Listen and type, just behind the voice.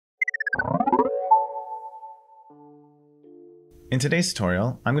In today's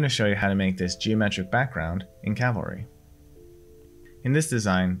tutorial, I'm going to show you how to make this geometric background in Cavalry. In this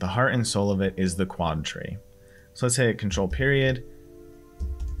design, the heart and soul of it is the quad tree. So let's hit Control period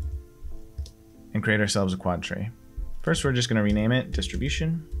and create ourselves a quad tree. First, we're just going to rename it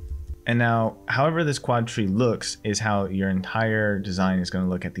distribution. And now, however this quad tree looks is how your entire design is going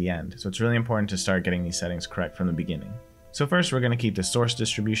to look at the end. So it's really important to start getting these settings correct from the beginning. So first, we're going to keep the source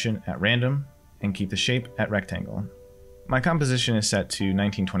distribution at random and keep the shape at rectangle. My composition is set to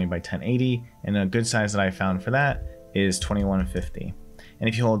 1920 by 1080, and a good size that I found for that is 2150. And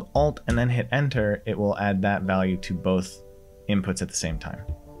if you hold Alt and then hit Enter, it will add that value to both inputs at the same time.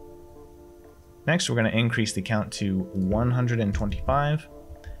 Next, we're going to increase the count to 125,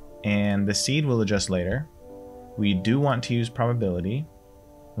 and the seed will adjust later. We do want to use probability.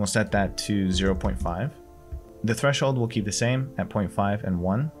 We'll set that to 0.5. The threshold will keep the same at 0.5 and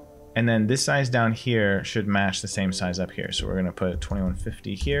 1. And then this size down here should match the same size up here. So we're going to put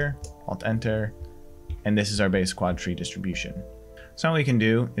 2150 here, Alt Enter, and this is our base quad tree distribution. So what we can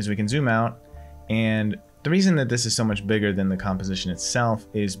do is we can zoom out, and the reason that this is so much bigger than the composition itself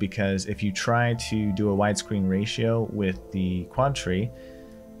is because if you try to do a widescreen ratio with the quad tree,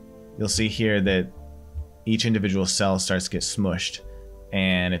 you'll see here that each individual cell starts to get smushed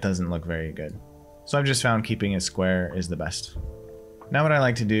and it doesn't look very good. So I've just found keeping it square is the best. Now what I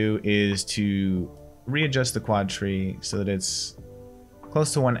like to do is to readjust the quad tree so that it's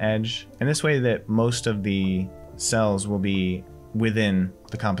close to one edge, and this way that most of the cells will be within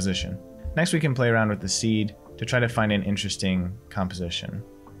the composition. Next, we can play around with the seed to try to find an interesting composition.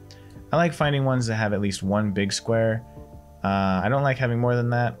 I like finding ones that have at least one big square. I don't like having more than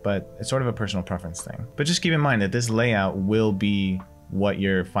that, but it's sort of a personal preference thing. But just keep in mind that this layout will be what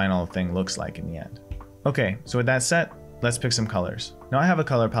your final thing looks like in the end. Okay, so with that set, let's pick some colors. Now I have a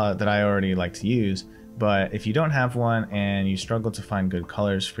color palette that I already like to use, but if you don't have one and you struggle to find good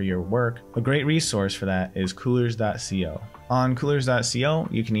colors for your work, a great resource for that is coolors.co. On coolors.co,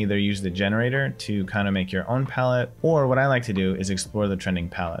 you can either use the generator to kind of make your own palette, or what I like to do is explore the trending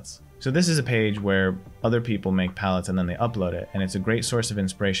palettes. So this is a page where other people make palettes and then they upload it, and it's a great source of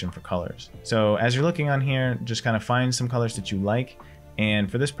inspiration for colors. So as you're looking on here, just kind of find some colors that you like, and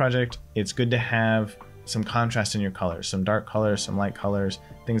for this project, it's good to have some contrast in your colors, some dark colors, some light colors,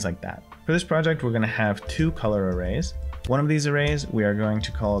 things like that. For this project, we're going to have two color arrays. One of these arrays we are going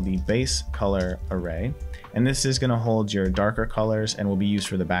to call the base color array, and this is going to hold your darker colors and will be used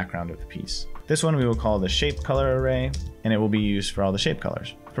for the background of the piece. This one we will call the shape color array, and it will be used for all the shape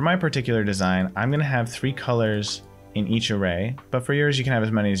colors. For my particular design, I'm going to have 3 colors in each array, but for yours you can have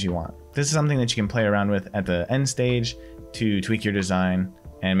as many as you want. This is something that you can play around with at the end stage to tweak your design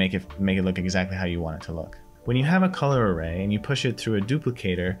and make it look exactly how you want it to look. When you have a color array and you push it through a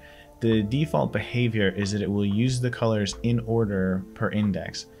duplicator, the default behavior is that it will use the colors in order per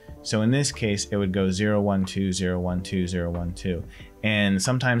index. So in this case, it would go 0, 1, 2, 0, 1, 2, 0, 1, 2. And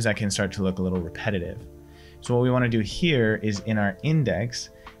sometimes that can start to look a little repetitive. So what we want to do here is in our index,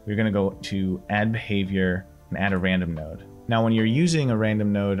 we're going to go to add behavior and add a random node. Now, when you're using a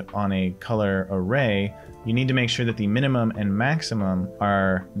random node on a color array, you need to make sure that the minimum and maximum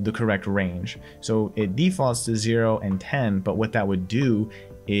are the correct range. So it defaults to 0 and 10, but what that would do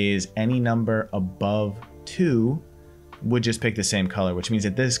is any number above 2 would just pick the same color, which means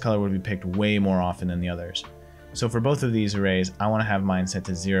that this color would be picked way more often than the others. So for both of these arrays, I want to have mine set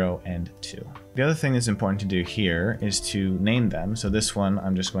to 0 and 2. The other thing that's important to do here is to name them. So this one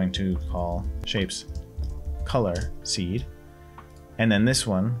I'm just going to call shapes color seed. And then this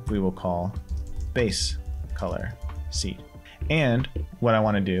one we will call base color seed. And what I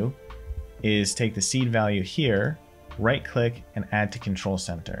want to do is take the seed value here, right click and add to control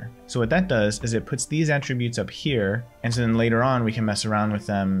center. So what that does is it puts these attributes up here, and so then later on we can mess around with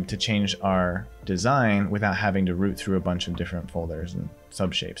them to change our design without having to root through a bunch of different folders and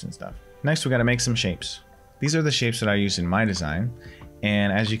subshapes and stuff. Next, we got to make some shapes. These are the shapes that I use in my design,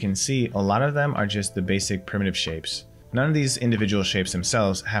 and as you can see, a lot of them are just the basic primitive shapes. None of these individual shapes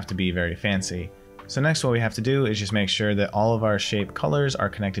themselves have to be very fancy. So next, what we have to do is just make sure that all of our shape colors are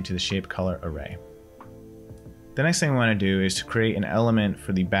connected to the shape color array. The next thing we want to do is to create an element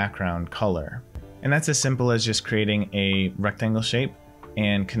for the background color. And that's as simple as just creating a rectangle shape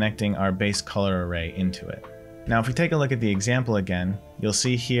and connecting our base color array into it. Now, if we take a look at the example again, you'll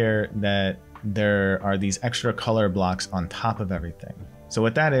see here that there are these extra color blocks on top of everything. So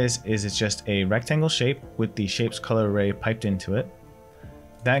what that is it's just a rectangle shape with the shapes color array piped into it.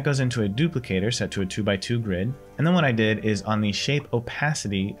 That goes into a duplicator set to a 2x2 grid. And then what I did is on the shape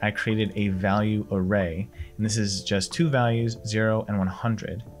opacity, I created a value array. And this is just 2 values, 0 and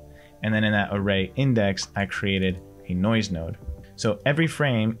 100. And then in that array index, I created a noise node. So every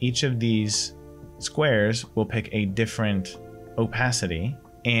frame, each of these squares will pick a different opacity,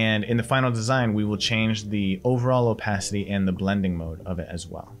 and in the final design we will change the overall opacity and the blending mode of it as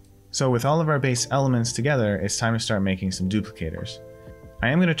well. So with all of our base elements together, it's time to start making some duplicators. I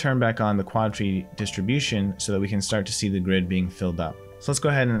am going to turn back on the Quadtree distribution so that we can start to see the grid being filled up. So let's go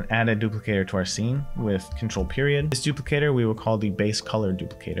ahead and add a duplicator to our scene with Control period. This duplicator we will call the base color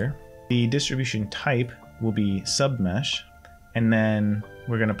duplicator. The distribution type will be submesh, and then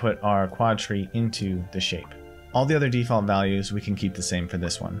we're going to put our Quadtree into the shape. All the other default values we can keep the same for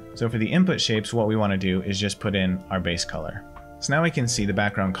this one. So for the input shapes, what we want to do is just put in our base color. So now we can see the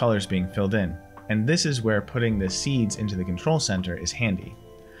background colors being filled in. And this is where putting the seeds into the control center is handy.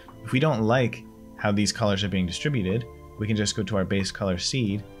 If we don't like how these colors are being distributed, we can just go to our base color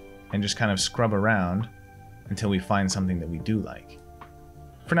seed and just kind of scrub around until we find something that we do like.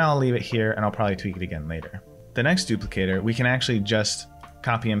 For now, I'll leave it here and I'll probably tweak it again later. The next duplicator, we can actually just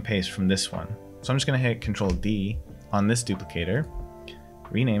copy and paste from this one. So I'm just going to hit Control D on this duplicator,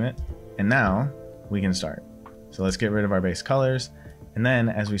 rename it, and now we can start. So let's get rid of our base colors, and then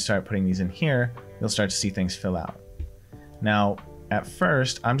as we start putting these in here, you'll start to see things fill out. Now, at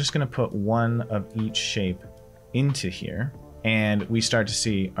first, I'm just going to put one of each shape into here, and we start to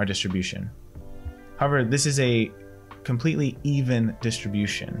see our distribution. However, this is a completely even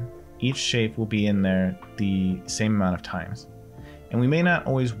distribution. Each shape will be in there the same amount of times, and we may not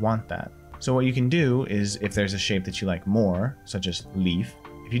always want that. So what you can do is, if there's a shape that you like more, such as leaf,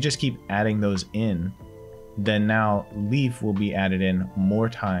 if you just keep adding those in, then now leaf will be added in more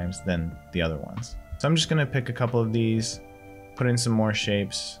times than the other ones. So I'm just going to pick a couple of these, put in some more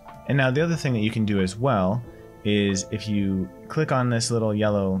shapes. And now the other thing that you can do as well is if you click on this little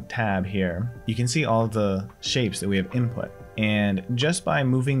yellow tab here, you can see all the shapes that we have input. And just by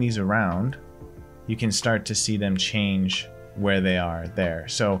moving these around, you can start to see them change where they are there.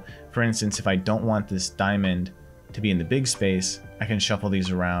 So for instance, if I don't want this diamond to be in the big space, I can shuffle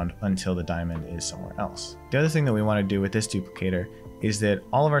these around until the diamond is somewhere else. The other thing that we want to do with this duplicator is that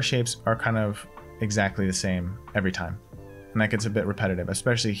all of our shapes are kind of exactly the same every time. And that gets a bit repetitive,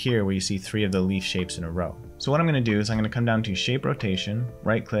 especially here where you see 3 of the leaf shapes in a row. So what I'm going to do is I'm going to come down to Shape Rotation,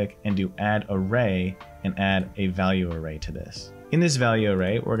 right click, and do Add Array, and add a value array to this. In this value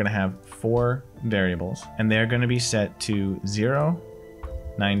array, we're going to have 4 variables, and they're going to be set to 0,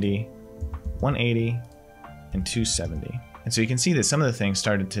 90, 180, and 270. And so you can see that some of the things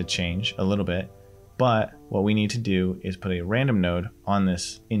started to change a little bit, but what we need to do is put a random node on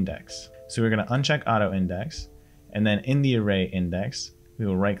this index. So we're going to uncheck auto index, and then in the array index, we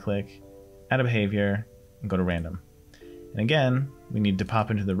will right click, add a behavior, and go to random. And again, we need to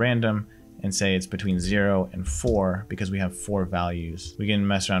pop into the random and say it's between 0 and 4 because we have 4 values. We can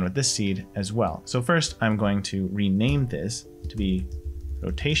mess around with this seed as well. So first I'm going to rename this to be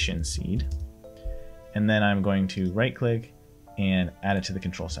rotation seed. And then I'm going to right click and add it to the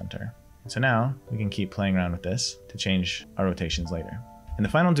control center. So now we can keep playing around with this to change our rotations later. And the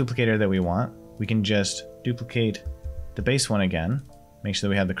final duplicator that we want, we can just duplicate the base one again, make sure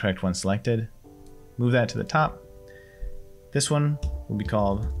that we have the correct one selected, move that to the top. This one will be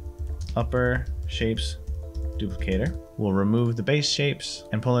called Upper Shapes Duplicator. We'll remove the base shapes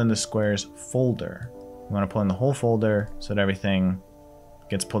and pull in the squares folder. We want to pull in the whole folder so that everything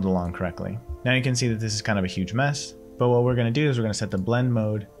gets pulled along correctly. Now you can see that this is kind of a huge mess, but what we're going to do is we're going to set the blend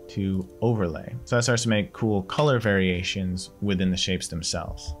mode to overlay. So that starts to make cool color variations within the shapes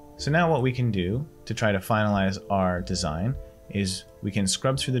themselves. So now what we can do to try to finalize our design is we can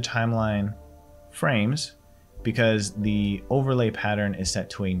scrub through the timeline frames, because the overlay pattern is set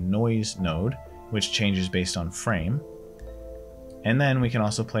to a noise node, which changes based on frame. And then we can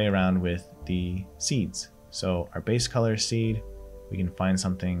also play around with the seeds. So our base color seed, we can find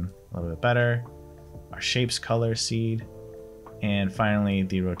something a little bit better, our shapes color seed, and finally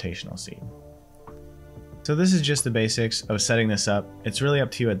the rotational seed. So this is just the basics of setting this up. It's really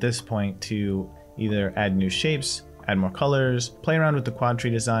up to you at this point to either add new shapes, add more colors, play around with the Quadtree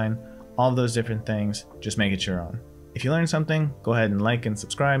design, all of those different things, just make it your own. If you learned something, go ahead and like and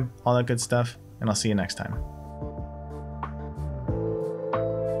subscribe, all that good stuff, and I'll see you next time.